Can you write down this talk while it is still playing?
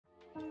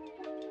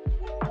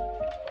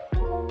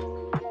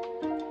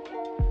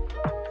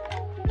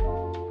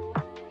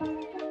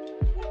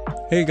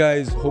Hey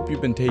guys, hope you've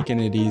been taking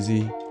it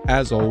easy.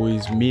 As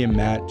always, me and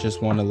Matt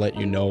just want to let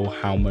you know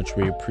how much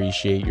we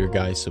appreciate your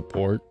guys'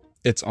 support.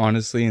 It's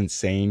honestly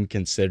insane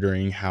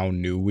considering how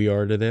new we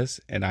are to this,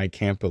 and I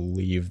can't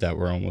believe that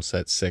we're almost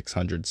at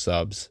 600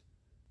 subs.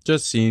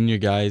 Just seeing you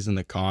guys in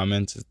the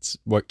comments, it's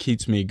what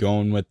keeps me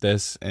going with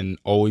this and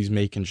always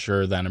making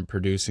sure that I'm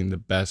producing the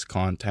best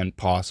content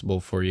possible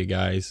for you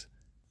guys.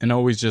 And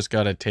always just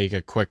gotta take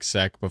a quick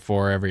sec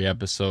before every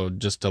episode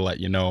just to let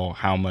you know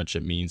how much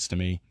it means to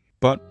me.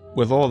 But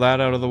with all that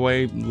out of the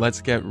way,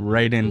 let's get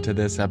right into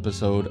this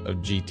episode of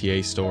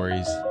GTA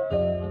Stories.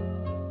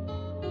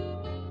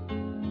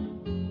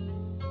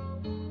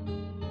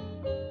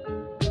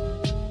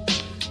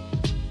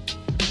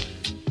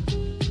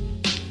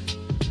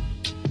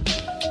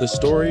 The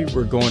story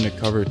we're going to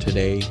cover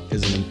today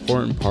is an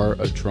important part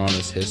of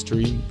Toronto's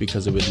history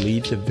because it would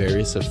lead to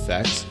various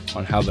effects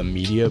on how the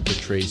media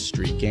portrays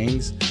street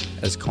gangs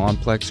as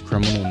complex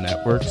criminal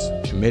networks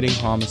committing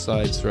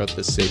homicides throughout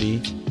the city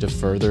to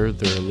further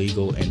their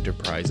illegal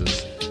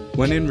enterprises,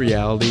 when in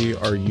reality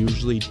are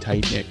usually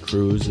tight-knit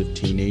crews of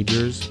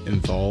teenagers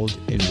involved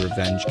in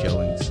revenge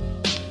killings.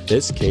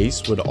 This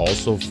case would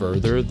also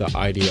further the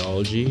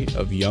ideology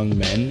of young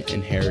men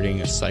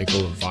inheriting a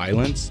cycle of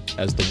violence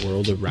as the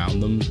world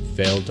around them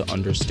failed to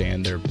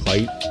understand their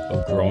plight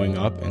of growing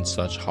up in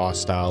such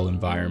hostile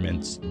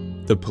environments.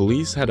 The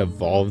police had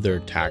evolved their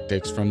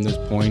tactics from this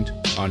point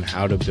on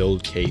how to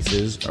build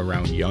cases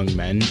around young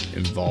men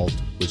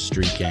involved with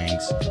street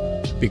gangs.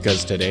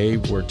 Because today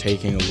we're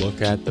taking a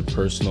look at the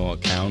personal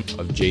account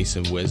of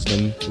Jason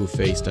Wisdom, who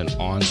faced an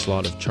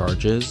onslaught of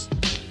charges,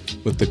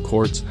 with the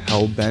courts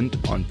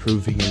hell-bent on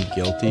proving him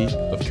guilty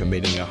of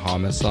committing a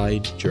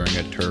homicide during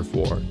a turf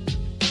war.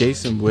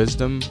 Jason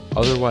Wisdom,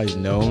 otherwise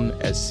known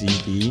as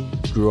CD,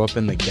 grew up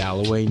in the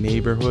Galloway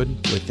neighborhood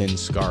within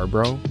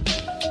Scarborough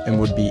and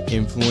would be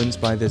influenced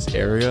by this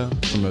area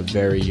from a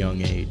very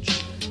young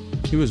age.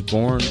 He was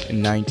born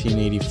in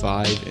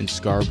 1985 in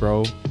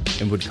Scarborough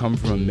and would come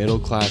from a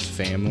middle-class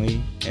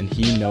family, and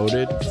he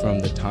noted from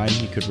the time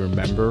he could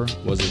remember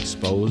was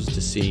exposed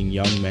to seeing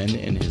young men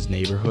in his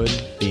neighborhood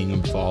being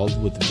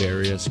involved with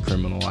various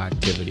criminal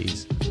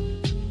activities.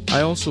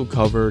 I also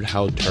covered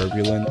how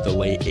turbulent the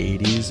late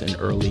 80s and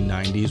early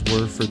 90s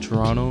were for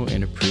Toronto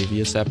in a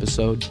previous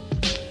episode,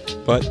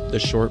 but the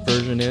short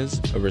version is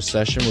a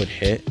recession would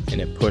hit and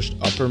it pushed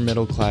upper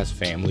middle-class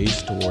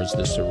families towards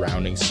the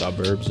surrounding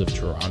suburbs of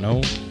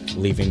Toronto,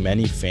 leaving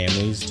many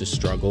families to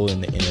struggle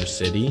in the inner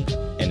city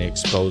and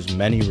exposed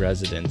many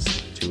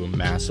residents to a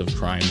massive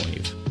crime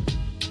wave.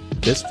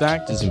 This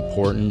fact is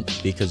important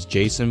because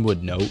Jason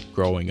would note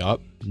growing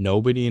up,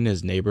 nobody in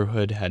his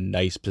neighborhood had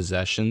nice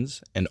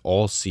possessions and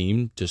all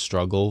seemed to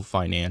struggle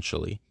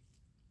financially,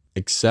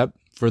 except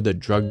for the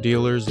drug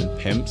dealers and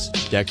pimps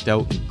decked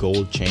out in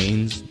gold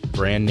chains,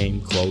 brand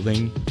name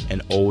clothing,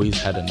 and always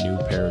had a new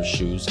pair of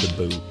shoes to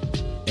boot.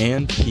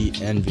 And he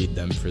envied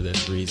them for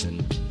this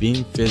reason.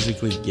 Being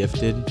physically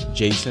gifted,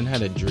 Jason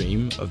had a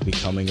dream of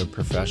becoming a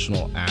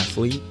professional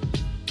athlete,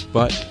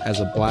 but as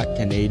a black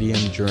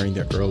Canadian during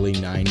the early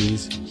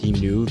 90s, he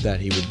knew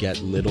that he would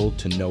get little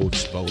to no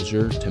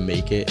exposure to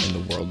make it in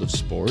the world of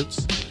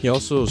sports. He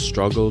also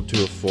struggled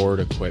to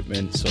afford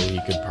equipment so he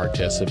could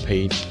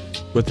participate,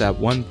 with at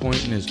one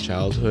point in his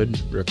childhood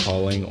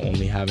recalling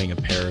only having a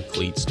pair of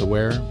cleats to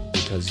wear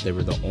because they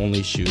were the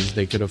only shoes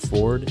they could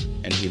afford,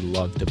 and he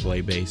loved to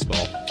play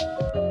baseball.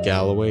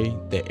 Galloway,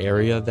 the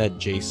area that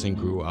Jason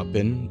grew up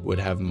in, would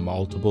have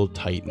multiple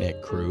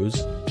tight-knit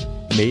crews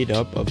made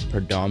up of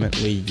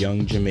predominantly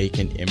young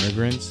Jamaican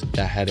immigrants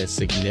that had a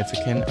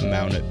significant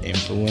amount of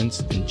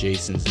influence in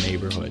Jason's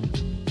neighborhood.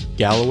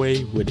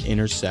 Galloway would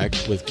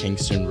intersect with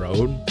Kingston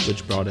Road,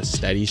 which brought a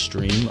steady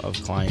stream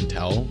of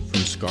clientele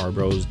from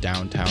Scarborough's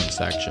downtown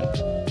section.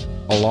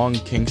 Along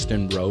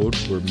Kingston Road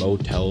were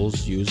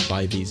motels used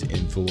by these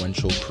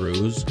influential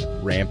crews,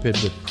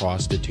 rampant with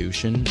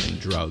prostitution and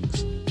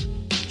drugs.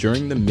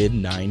 During the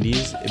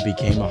mid-90s, it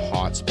became a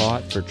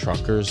hotspot for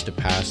truckers to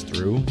pass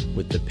through,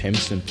 with the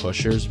pimps and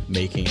pushers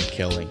making a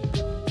killing.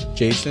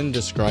 Jason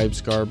described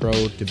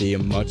Scarborough to be a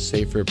much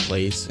safer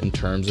place in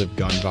terms of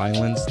gun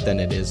violence than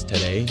it is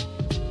today.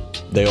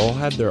 They all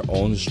had their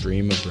own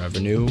stream of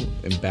revenue,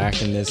 and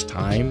back in this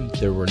time,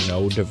 there were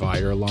no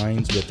divider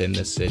lines within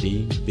the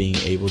city being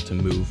able to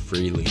move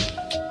freely.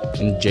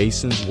 In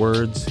Jason's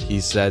words,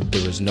 he said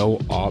there was no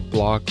op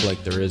block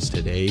like there is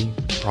today,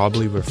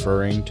 probably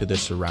referring to the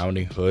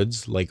surrounding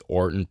hoods like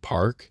Orton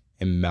Park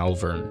and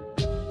Malvern.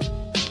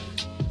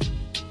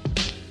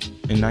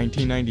 In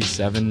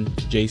 1997,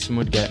 Jason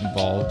would get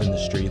involved in the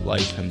street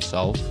life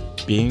himself.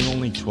 Being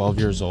only 12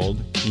 years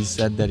old, he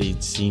said that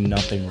he'd seen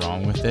nothing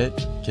wrong with it,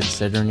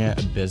 considering it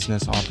a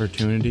business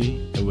opportunity,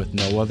 and with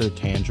no other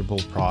tangible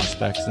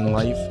prospects in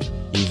life,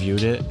 he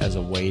viewed it as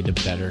a way to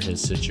better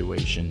his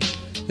situation.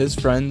 His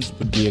friends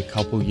would be a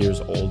couple years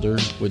older,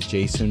 with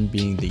Jason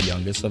being the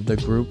youngest of the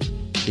group.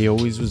 He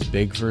always was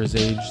big for his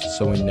age,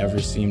 so he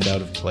never seemed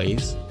out of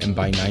place, and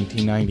by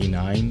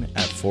 1999,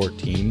 at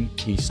 14,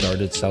 he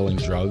started selling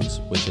drugs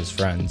with his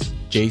friends.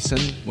 Jason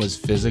was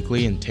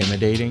physically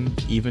intimidating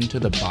even to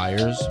the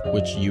buyers,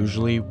 which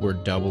usually were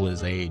double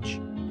his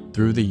age.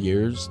 Through the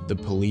years, the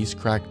police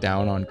cracked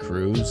down on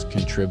crews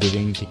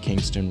contributing to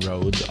Kingston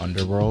Road's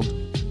underworld,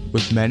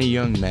 with many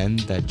young men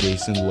that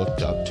Jason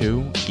looked up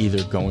to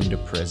either going to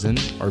prison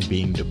or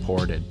being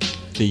deported.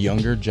 The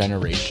younger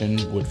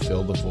generation would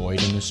fill the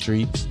void in the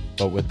streets,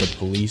 but with the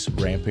police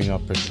ramping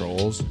up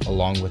patrols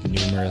along with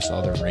numerous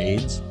other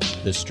raids,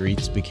 the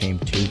streets became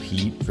too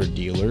heat for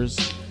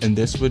dealers, and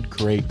this would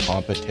create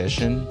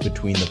competition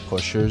between the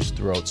pushers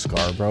throughout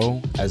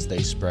Scarborough as they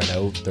spread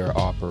out their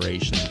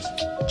operations.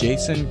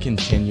 Jason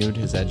continued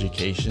his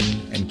education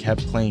and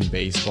kept playing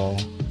baseball.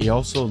 He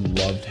also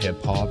loved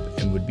hip-hop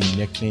and would be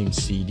nicknamed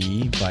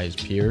CD by his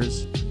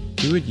peers.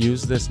 He would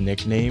use this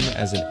nickname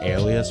as an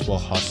alias while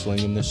hustling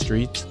in the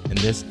streets, and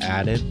this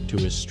added to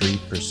his street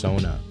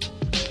persona.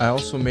 I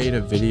also made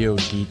a video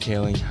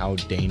detailing how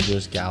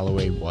dangerous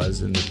Galloway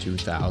was in the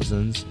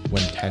 2000s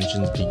when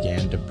tensions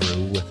began to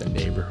brew with a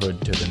neighborhood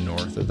to the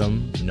north of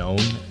them known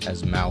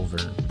as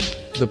Malvern.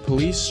 The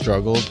police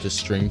struggled to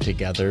string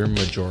together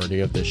majority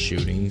of the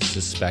shootings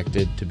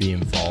suspected to be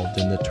involved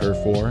in the turf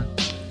war,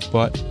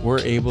 but were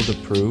able to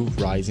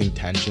prove rising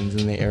tensions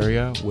in the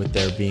area with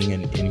there being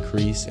an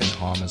increase in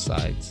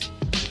homicides.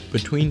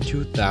 Between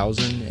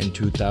 2000 and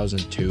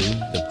 2002,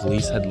 the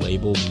police had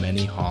labeled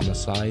many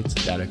homicides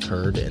that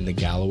occurred in the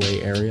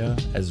Galloway area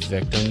as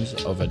victims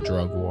of a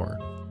drug war.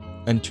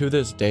 And to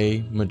this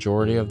day,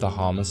 majority of the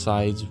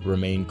homicides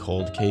remain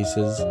cold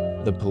cases.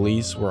 The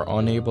police were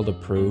unable to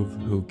prove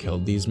who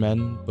killed these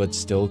men, but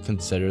still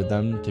considered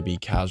them to be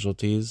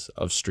casualties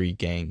of street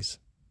gangs.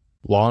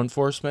 Law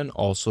enforcement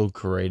also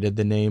created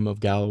the name of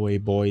Galloway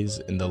Boys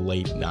in the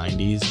late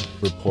 90s,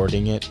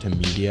 reporting it to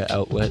media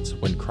outlets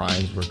when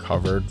crimes were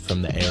covered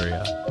from the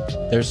area.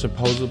 There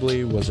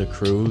supposedly was a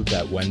crew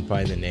that went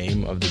by the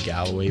name of the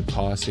Galloway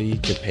Posse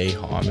to pay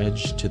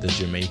homage to the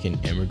Jamaican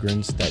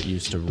immigrants that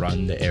used to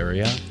run the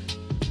area,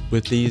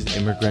 with these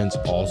immigrants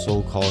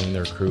also calling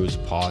their crews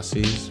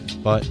posses,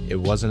 but it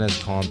wasn't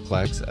as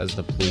complex as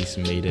the police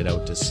made it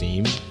out to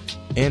seem.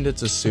 And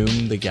it's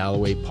assumed the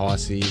Galloway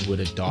Posse would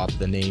adopt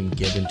the name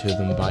given to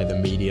them by the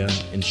media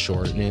and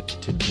shorten it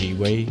to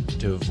G-Way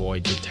to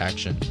avoid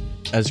detection.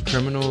 As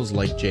criminals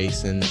like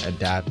Jason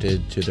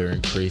adapted to their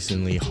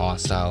increasingly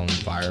hostile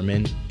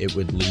environment, it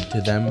would lead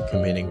to them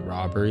committing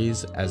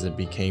robberies as it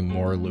became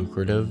more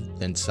lucrative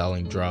than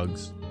selling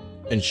drugs.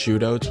 And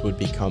shootouts would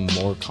become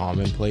more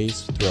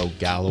commonplace throughout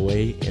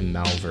Galloway and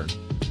Malvern.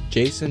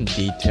 Jason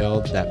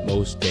detailed that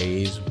most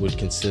days would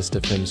consist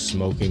of him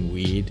smoking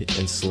weed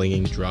and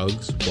slinging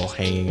drugs while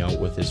hanging out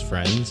with his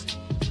friends,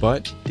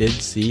 but did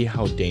see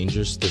how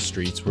dangerous the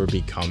streets were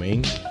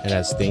becoming, and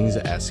as things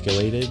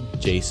escalated,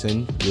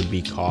 Jason would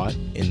be caught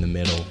in the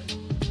middle.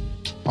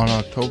 On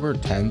October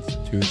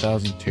 10th,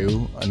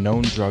 2002, a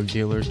known drug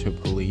dealer to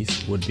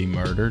police would be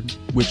murdered,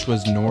 which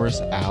was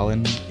Norris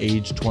Allen,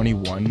 age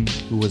 21,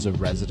 who was a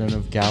resident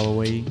of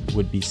Galloway,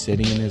 would be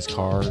sitting in his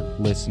car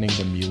listening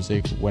to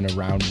music when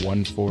around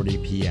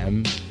 1:40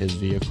 p.m. his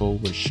vehicle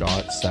was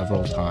shot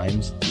several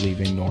times,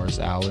 leaving Norris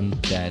Allen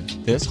dead.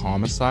 This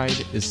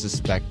homicide is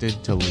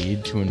suspected to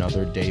lead to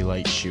another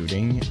daylight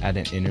shooting at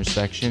an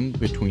intersection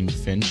between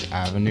Finch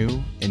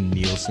Avenue and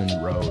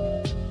Nielsen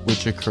Road,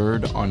 which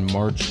occurred on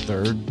March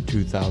 3rd,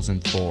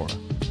 2004.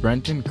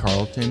 Brenton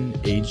Carlton,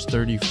 age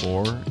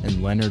 34,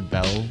 and Leonard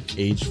Bell,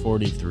 age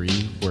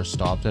 43, were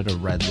stopped at a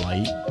red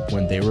light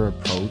when they were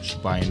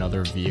approached by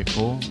another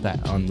vehicle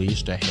that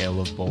unleashed a hail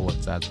of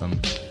bullets at them.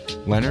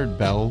 Leonard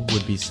Bell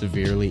would be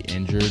severely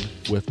injured,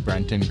 with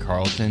Brenton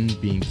Carlton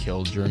being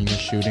killed during the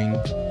shooting.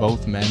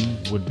 Both men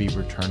would be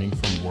returning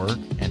from work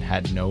and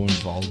had no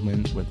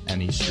involvement with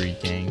any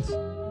street gangs.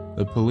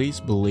 The police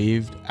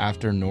believed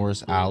after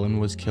Norris Allen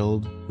was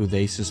killed, who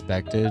they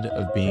suspected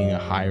of being a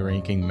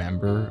high-ranking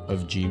member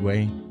of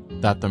G-Way,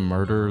 that the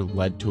murder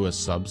led to a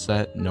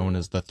subset known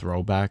as the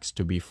Throwbacks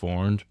to be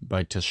formed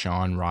by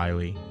Tyshaun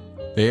Riley.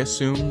 They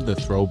assumed the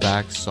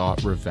Throwbacks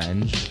sought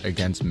revenge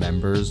against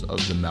members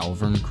of the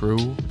Malvern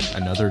Crew,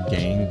 another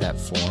gang that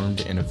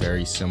formed in a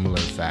very similar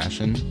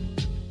fashion,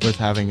 with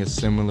having a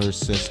similar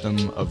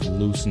system of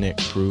loose-knit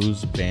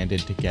crews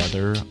banded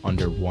together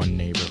under one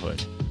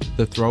neighborhood.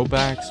 The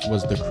Throwbacks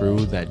was the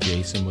crew that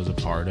Jason was a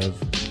part of,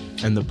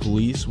 and the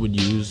police would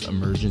use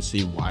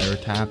emergency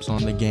wiretaps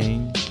on the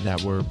gang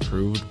that were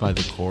approved by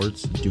the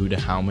courts due to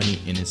how many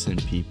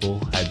innocent people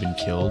had been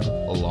killed,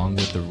 along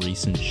with the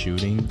recent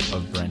shooting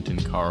of Brenton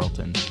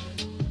Carlton.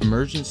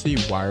 Emergency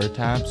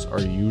wiretaps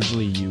are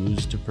usually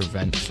used to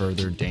prevent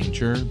further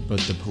danger, but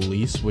the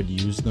police would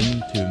use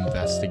them to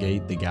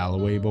investigate the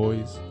Galloway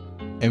Boys,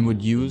 and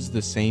would use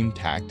the same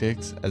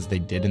tactics as they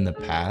did in the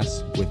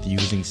past, with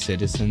using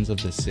citizens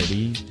of the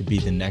city to be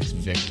the next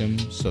victim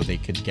so they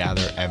could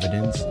gather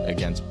evidence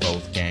against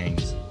both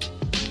gangs.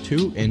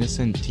 2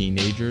 innocent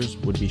teenagers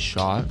would be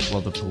shot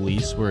while the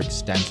police were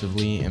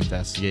extensively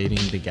investigating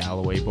the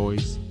Galloway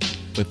Boys.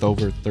 with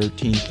over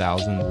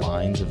 13,000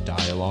 lines of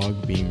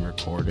dialogue being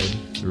recorded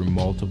through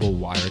multiple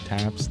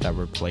wiretaps that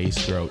were placed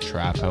throughout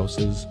trap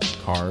houses,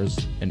 cars,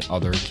 and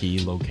other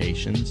key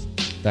locations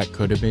that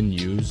could have been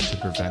used to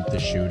prevent the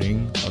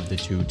shooting of the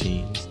two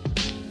teens.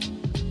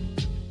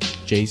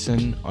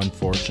 Jason,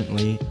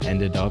 unfortunately,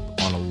 ended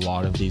up on a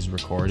lot of these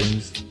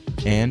recordings,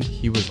 and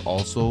he was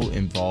also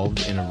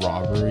involved in a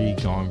robbery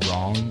gone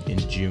wrong in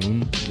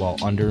June. While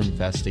under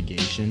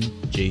investigation,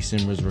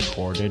 Jason was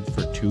recorded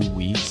for 2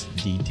 weeks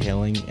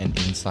detailing an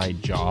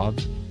inside job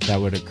that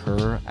would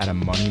occur at a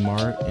Money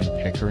Mart in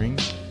Pickering,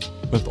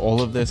 with all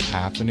of this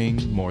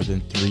happening more than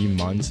 3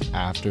 months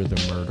after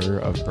the murder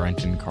of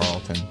Brenton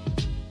Carlton.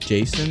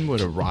 Jason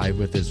would arrive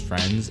with his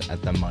friends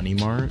at the Money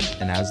Mart,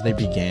 and as they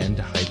began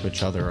to hype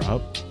each other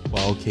up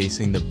while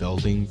casing the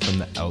building from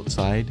the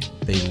outside,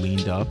 they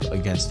leaned up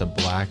against a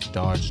black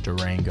Dodge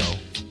Durango.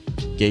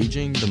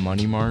 Gauging the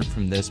Money Mart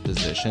from this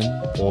position,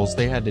 all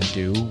they had to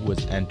do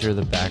was enter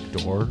the back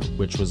door,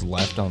 which was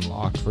left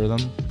unlocked for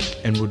them,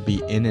 and would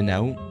be in and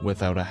out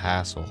without a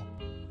hassle.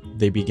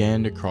 They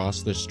began to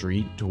cross the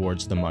street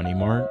towards the Money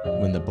Mart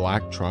when the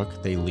black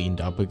truck they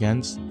leaned up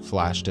against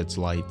flashed its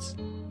lights.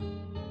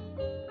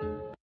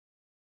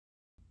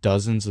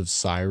 Dozens of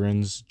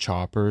sirens,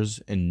 choppers,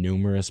 and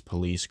numerous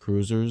police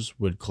cruisers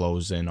would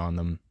close in on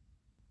them.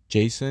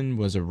 Jason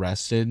was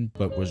arrested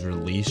but was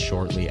released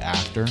shortly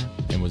after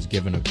and was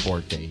given a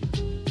court date.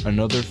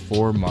 Another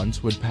 4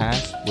 months would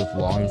pass, with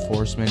law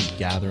enforcement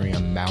gathering a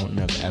mountain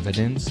of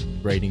evidence,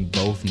 raiding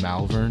both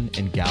Malvern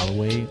and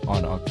Galloway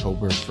on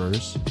October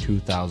 1st,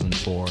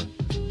 2004.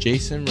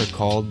 Jason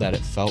recalled that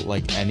it felt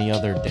like any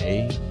other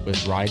day,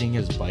 with riding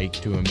his bike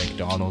to a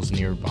McDonald's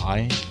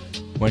nearby,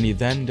 when he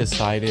then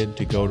decided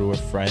to go to a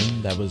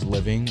friend that was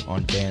living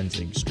on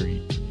Danzig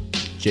Street.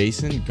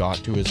 Jason got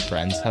to his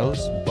friend's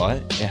house, but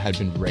it had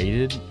been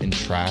raided and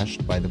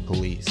trashed by the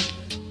police.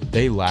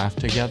 They laughed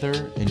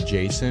together, and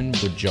Jason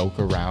would joke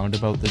around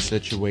about the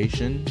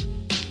situation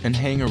and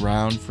hang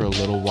around for a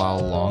little while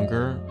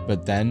longer,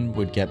 but then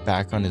would get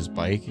back on his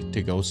bike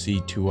to go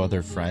see 2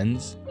 other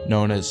friends,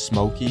 known as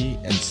Smokey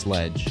and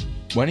Sledge.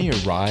 When he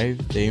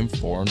arrived, they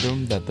informed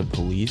him that the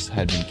police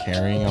had been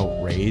carrying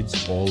out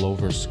raids all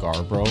over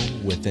Scarborough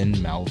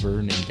within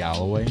Malvern and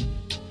Galloway.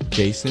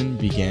 Jason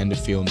began to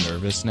feel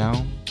nervous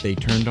now. They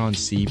turned on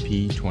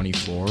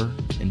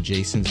CP24 and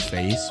Jason's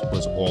face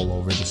was all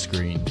over the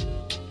screen.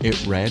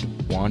 It read,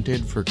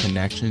 "Wanted for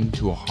connection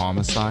to a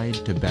homicide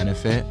to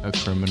benefit a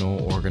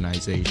criminal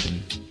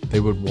organization." They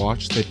would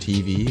watch the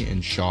TV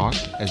in shock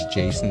as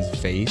Jason's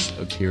face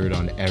appeared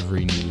on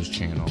every news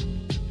channel.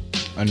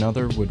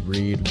 Another would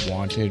read,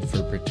 "Wanted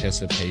for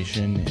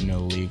participation in a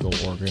illegal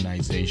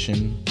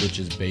organization," which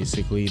is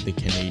basically the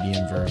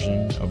Canadian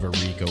version of a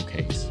RICO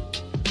case.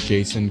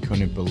 Jason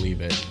couldn't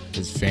believe it.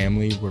 His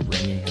family were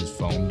ringing his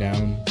phone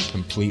down.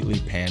 Completely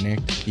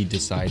panicked, he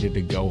decided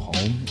to go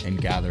home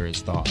and gather his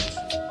thoughts.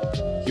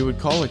 He would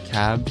call a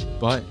cab,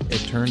 but it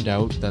turned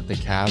out that the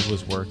cab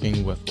was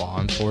working with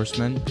law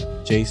enforcement.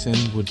 Jason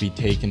would be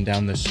taken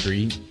down the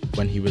street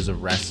when he was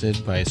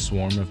arrested by a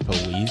swarm of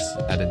police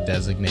at a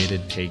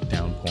designated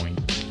takedown point.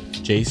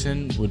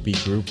 Jason would be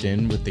grouped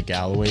in with the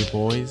Galloway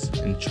boys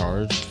and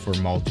charged for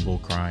multiple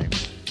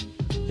crimes.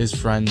 His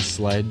friend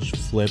Sledge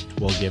flipped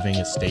while giving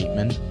a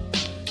statement,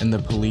 and the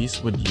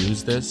police would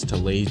use this to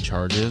lay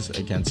charges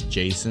against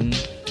Jason,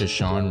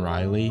 Tyshaun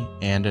Riley,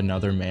 and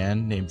another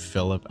man named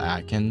Philip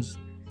Atkins,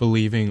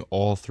 believing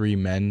all 3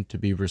 men to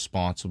be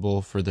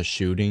responsible for the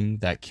shooting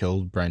that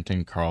killed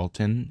Brenton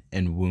Carlton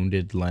and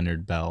wounded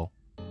Leonard Bell.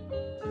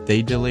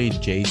 They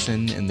delayed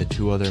Jason and the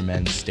 2 other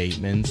men's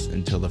statements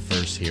until the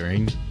first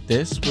hearing.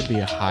 This would be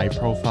a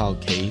high-profile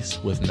case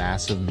with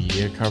massive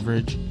media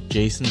coverage.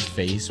 Jason's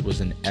face was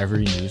in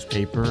every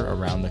newspaper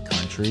around the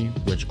country,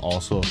 which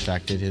also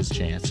affected his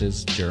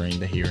chances during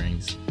the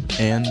hearings.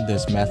 And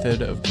this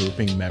method of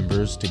grouping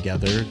members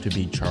together to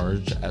be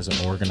charged as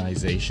an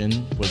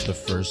organization was the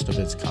first of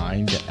its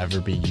kind to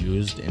ever be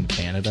used in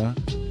Canada.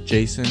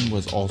 Jason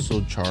was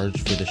also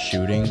charged for the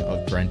shooting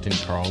of Brenton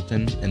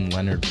Carlton and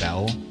Leonard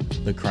Bell.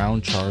 The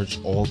Crown charged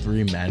all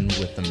 3 men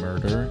with the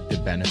murder to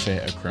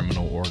benefit a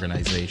criminal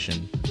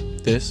organization.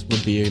 This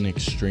would be an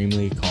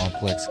extremely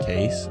complex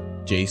case.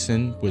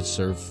 Jason would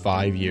serve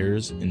 5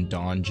 years in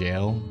Don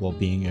Jail while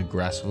being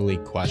aggressively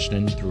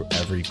questioned through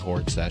every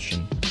court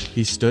session.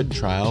 He stood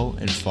trial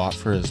and fought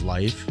for his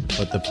life,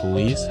 but the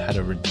police had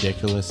a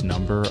ridiculous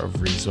number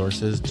of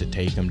resources to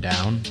take him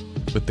down,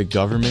 with the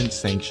government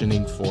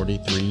sanctioning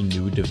 43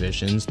 new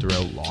divisions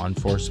throughout law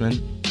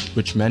enforcement,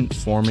 which meant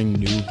forming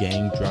new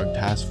gang drug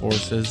task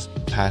forces,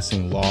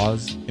 passing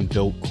laws, and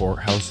built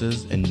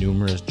courthouses in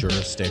numerous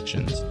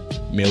jurisdictions.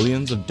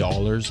 Millions of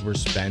dollars were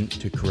spent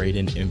to create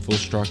an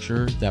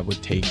infrastructure that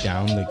would take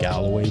down the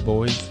Galloway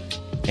boys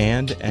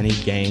and any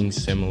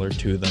gangs similar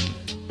to them.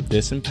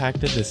 This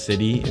impacted the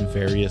city in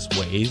various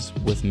ways,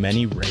 with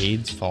many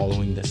raids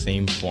following the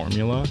same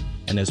formula,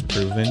 and has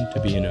proven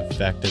to be an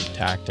effective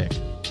tactic.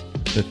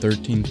 The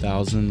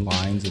 13,000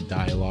 lines of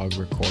dialogue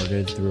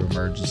recorded through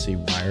emergency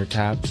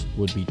wiretaps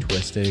would be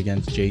twisted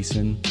against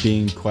Jason,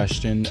 being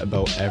questioned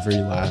about every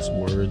last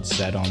word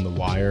said on the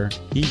wire.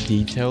 He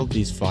detailed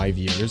these 5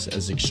 years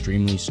as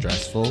extremely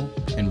stressful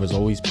and was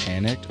always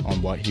panicked on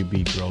what he'd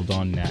be grilled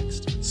on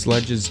next.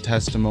 Sledge's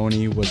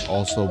testimony was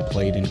also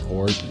played in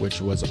court,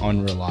 which was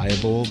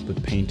unreliable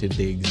but painted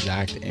the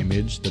exact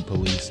image the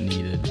police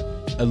needed.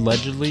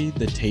 Allegedly,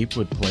 the tape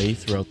would play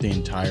throughout the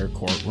entire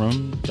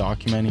courtroom,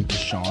 documenting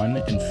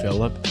Tyshaun and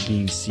Philip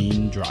being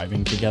seen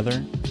driving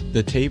together.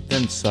 The tape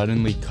then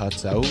suddenly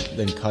cuts out,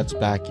 then cuts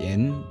back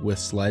in, with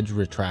Sledge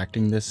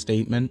retracting this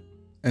statement,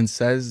 and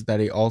says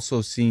that he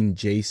also seen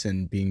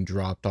Jason being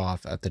dropped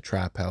off at the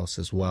trap house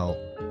as well,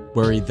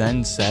 where he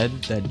then said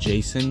that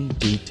Jason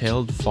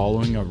detailed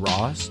following a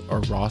Ross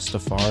or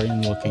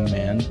Rastafarian looking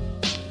man,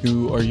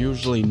 who are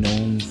usually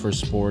known for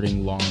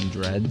sporting long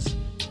dreads.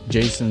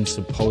 Jason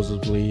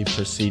supposedly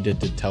proceeded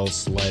to tell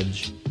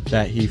Sledge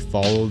that he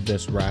followed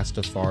this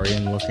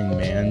Rastafarian-looking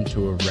man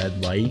to a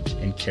red light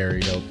and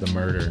carried out the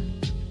murder.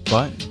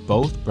 But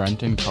both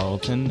Brenton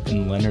Carlton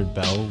and Leonard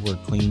Bell were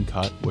clean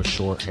cut with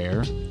short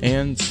hair,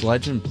 and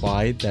Sledge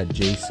implied that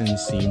Jason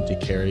seemed to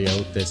carry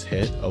out this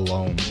hit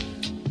alone,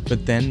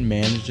 but then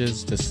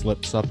manages to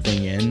slip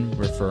something in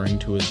referring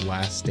to his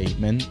last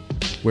statement,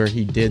 where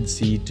he did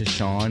see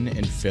Tyshaun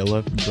and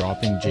Philip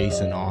dropping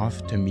Jason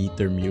off to meet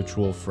their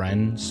mutual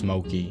friend,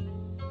 Smokey.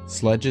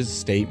 Sledge's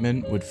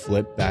statement would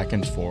flip back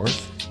and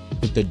forth,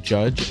 with the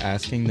judge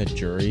asking the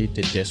jury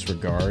to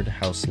disregard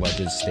how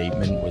Sledge's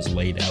statement was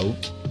laid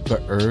out,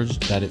 but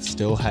urged that it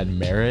still had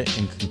merit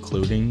in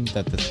concluding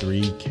that the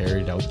three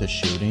carried out the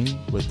shooting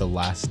with the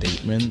last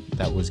statement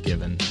that was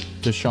given.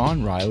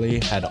 Tyshaun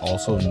Riley had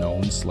also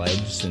known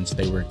Sledge since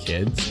they were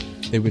kids.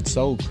 They would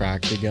sell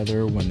crack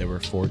together when they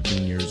were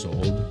 14 years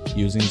old,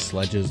 using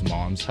Sledge's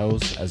mom's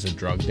house as a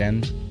drug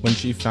den. When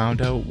she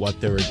found out what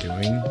they were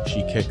doing,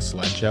 she kicked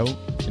Sledge out,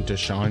 and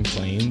Tyshaun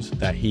claims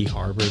that he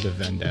harbored a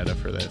vendetta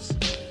for this,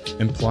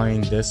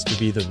 implying this to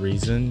be the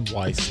reason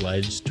why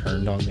Sledge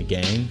turned on the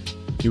gang.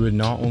 He would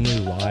not only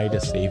lie to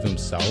save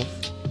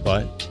himself,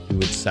 but he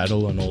would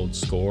settle an old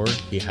score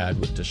he had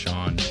with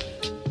Tyshaun.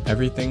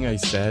 Everything I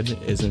said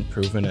isn't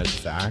proven as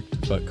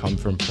fact, but come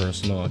from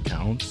personal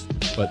accounts,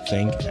 but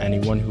think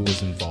anyone who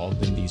was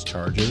involved in these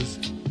charges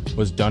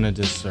was done a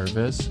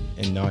disservice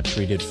and not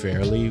treated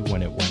fairly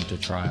when it went to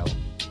trial.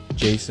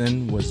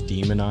 Jason was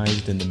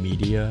demonized in the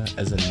media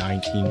as a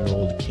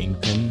 19-year-old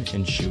kingpin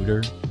and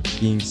shooter.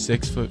 Being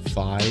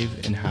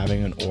 6'5" and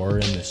having an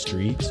aura in the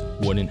streets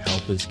wouldn't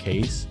help his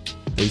case.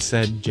 They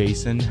said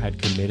Jason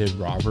had committed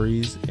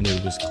robberies, and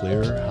it was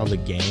clear how the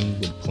gang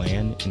would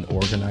plan and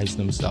organize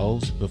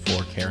themselves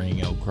before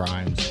carrying out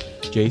crimes.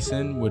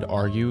 Jason would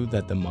argue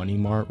that the Money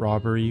Mart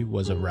robbery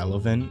was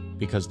irrelevant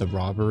because the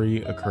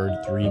robbery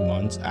occurred 3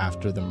 months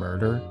after the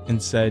murder,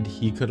 and said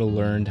he could have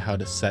learned how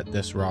to set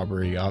this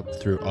robbery up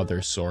through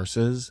other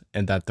sources,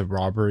 and that the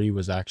robbery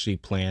was actually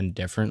planned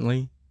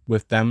differently,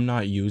 with them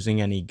not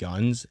using any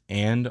guns,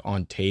 and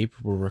on tape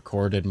were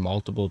recorded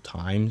multiple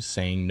times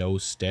saying no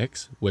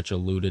sticks, which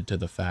alluded to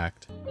the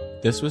fact.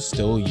 This was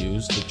still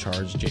used to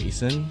charge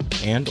Jason,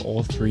 and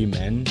all three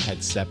men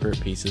had separate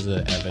pieces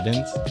of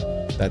evidence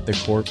that the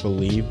court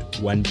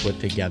believed, when put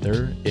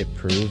together, it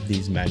proved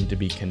these men to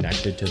be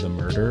connected to the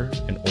murder,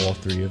 and all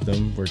three of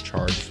them were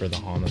charged for the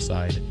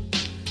homicide.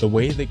 The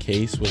way the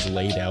case was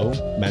laid out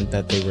meant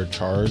that they were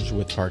charged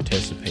with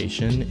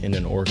participation in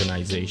an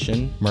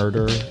organization,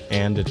 murder,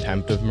 and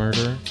attempted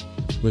murder,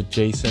 with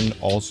Jason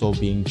also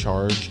being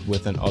charged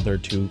with another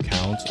 2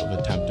 counts of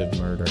attempted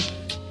murder.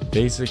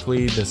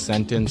 Basically, the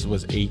sentence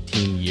was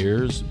 18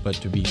 years, but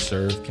to be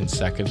served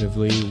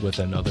consecutively with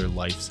another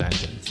life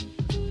sentence.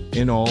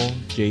 In all,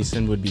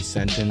 Jason would be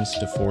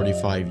sentenced to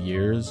 45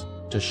 years.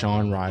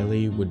 Tyshaun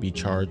Riley would be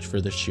charged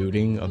for the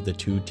shooting of the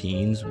 2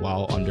 teens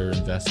while under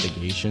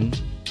investigation,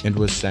 and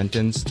was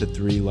sentenced to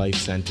 3 life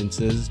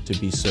sentences to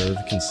be served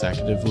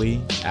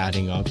consecutively,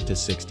 adding up to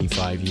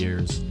 65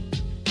 years.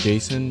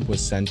 Jason was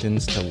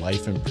sentenced to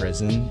life in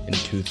prison in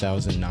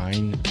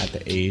 2009 at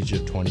the age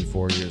of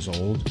 24 years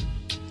old.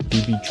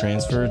 He'd be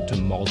transferred to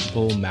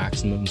multiple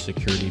maximum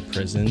security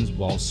prisons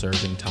while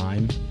serving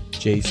time.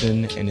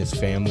 Jason and his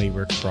family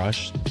were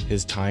crushed.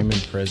 His time in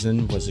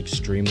prison was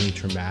extremely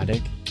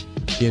traumatic.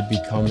 He had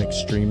become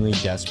extremely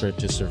desperate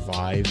to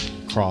survive,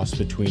 crossed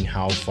between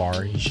how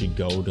far he should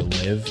go to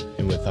live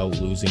and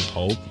without losing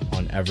hope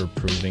on ever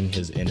proving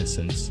his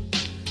innocence.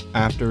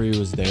 After he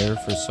was there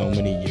for so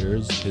many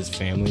years, his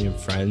family and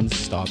friends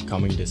stopped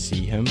coming to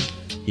see him.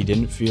 He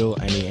didn't feel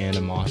any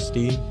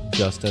animosity,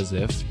 just as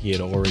if he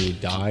had already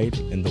died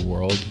and the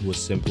world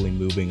was simply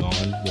moving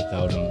on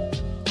without him.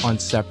 On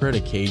separate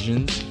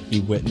occasions, he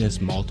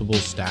witnessed multiple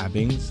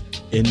stabbings.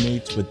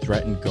 Inmates would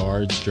threaten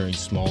guards during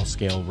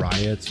small-scale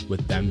riots,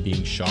 with them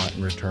being shot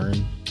in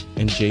return,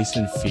 and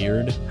Jason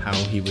feared how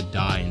he would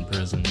die in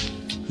prison.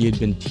 He had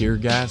been tear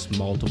gassed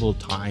multiple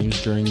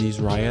times during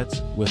these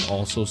riots, with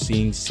also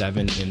seeing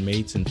 7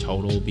 inmates in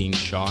total being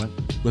shot.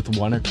 With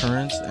one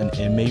occurrence, an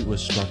inmate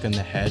was struck in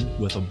the head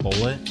with a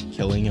bullet,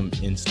 killing him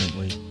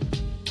instantly.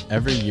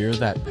 Every year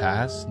that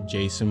passed,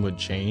 Jason would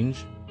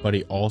change, but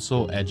he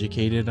also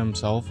educated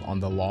himself on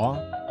the law,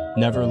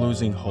 never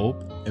losing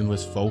hope, and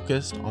was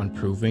focused on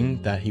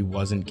proving that he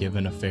wasn't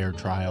given a fair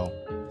trial.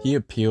 He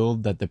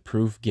appealed that the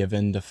proof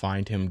given to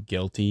find him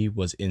guilty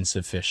was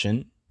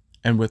insufficient,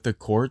 and with the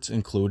courts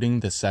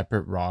including the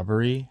separate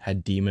robbery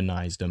had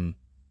demonized him,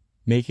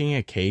 making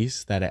a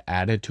case that it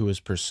added to his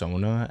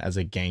persona as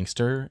a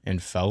gangster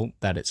and felt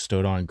that it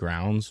stood on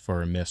grounds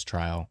for a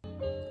mistrial.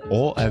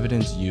 All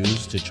evidence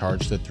used to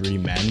charge the 3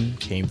 men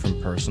came from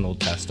personal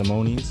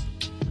testimonies.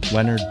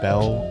 Leonard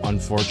Bell,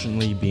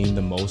 unfortunately being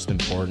the most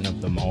important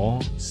of them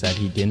all, said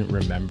he didn't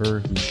remember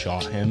who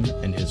shot him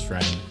and his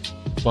friend,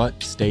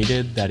 but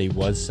stated that he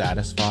was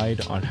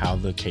satisfied on how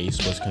the case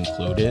was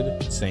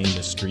concluded, saying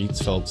the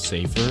streets felt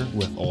safer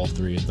with all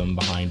 3 of them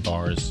behind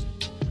bars.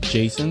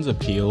 Jason's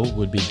appeal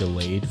would be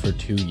delayed for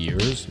 2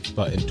 years,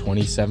 but in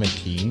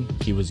 2017,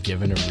 he was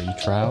given a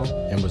retrial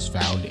and was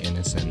found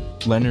innocent.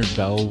 Leonard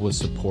Bell was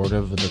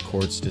supportive of the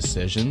court's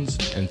decisions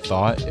and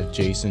thought if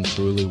Jason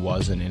truly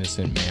was an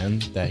innocent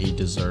man, that he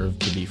deserved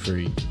to be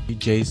free.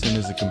 Jason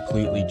is a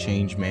completely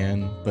changed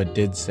man, but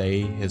did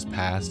say his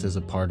past is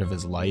a part of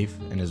his life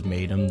and has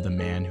made him the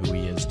man who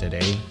he is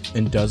today,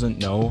 and doesn't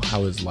know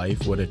how his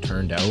life would have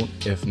turned out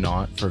if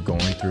not for going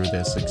through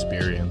this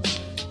experience.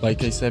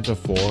 Like I said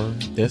before,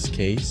 this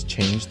case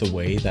changed the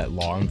way that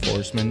law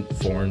enforcement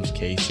forms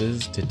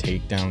cases to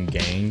take down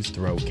gangs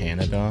throughout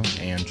Canada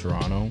and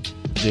Toronto.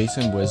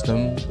 Jason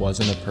Wisdom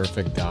wasn't a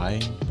perfect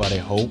guy, but I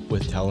hope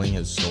with telling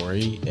his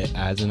story, it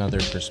adds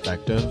another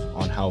perspective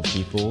on how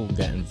people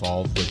get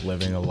involved with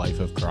living a life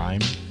of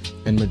crime.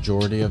 And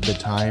majority of the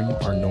time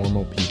are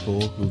normal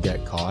people who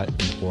get caught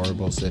in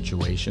horrible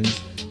situations.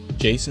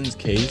 Jason's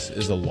case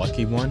is a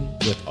lucky one.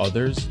 With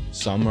others,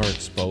 some are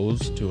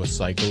exposed to a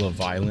cycle of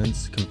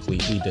violence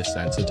completely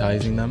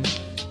desensitizing them,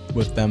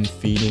 with them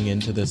feeding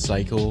into the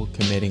cycle,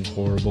 committing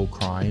horrible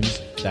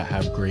crimes that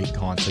have great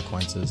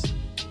consequences.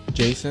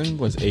 Jason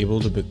was able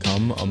to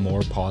become a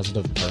more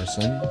positive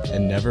person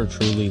and never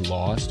truly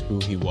lost who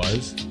he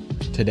was.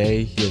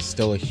 Today, he is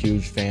still a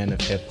huge fan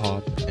of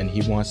hip-hop, and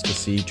he wants to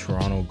see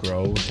Toronto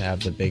grow to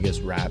have the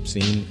biggest rap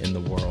scene in the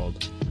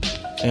world.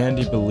 And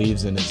he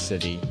believes in his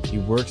city. He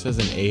works as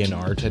an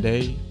A&R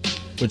today,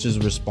 which is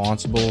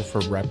responsible for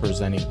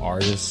representing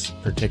artists,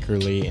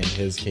 particularly in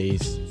his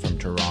case, from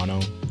Toronto.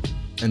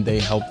 And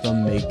they help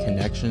them make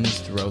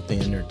connections throughout the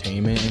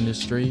entertainment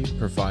industry,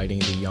 providing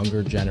the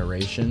younger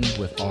generation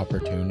with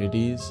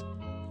opportunities.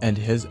 And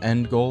his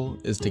end goal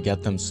is to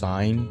get them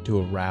signed to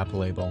a rap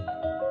label,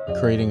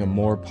 creating a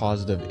more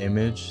positive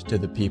image to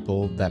the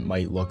people that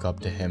might look up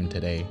to him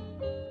today.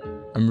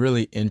 I'm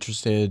really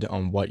interested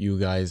on what you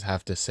guys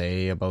have to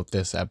say about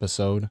this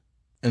episode.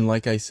 And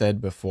like I said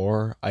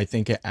before, I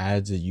think it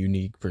adds a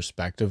unique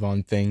perspective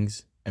on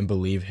things and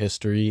believe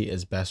history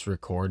is best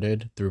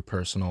recorded through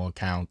personal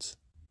accounts.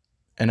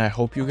 And I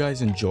hope you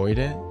guys enjoyed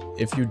it.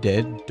 If you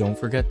did, don't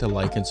forget to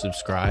like and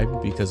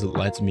subscribe because it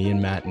lets me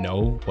and Matt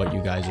know what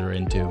you guys are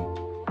into.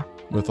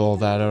 With all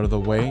that out of the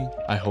way,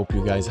 I hope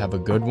you guys have a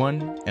good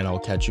one, and I'll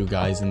catch you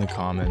guys in the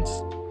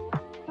comments.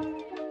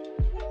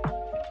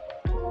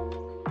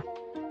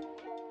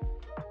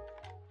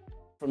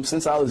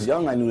 Since I was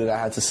young, I knew that I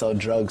had to sell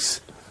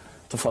drugs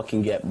to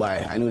fucking get by.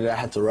 I knew that I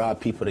had to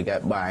rob people to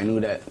get by. I knew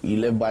that you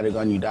live by the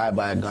gun, you die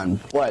by a gun.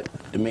 But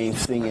the main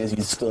thing is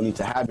you still need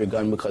to have your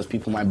gun because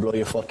people might blow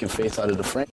your fucking face out of the frame.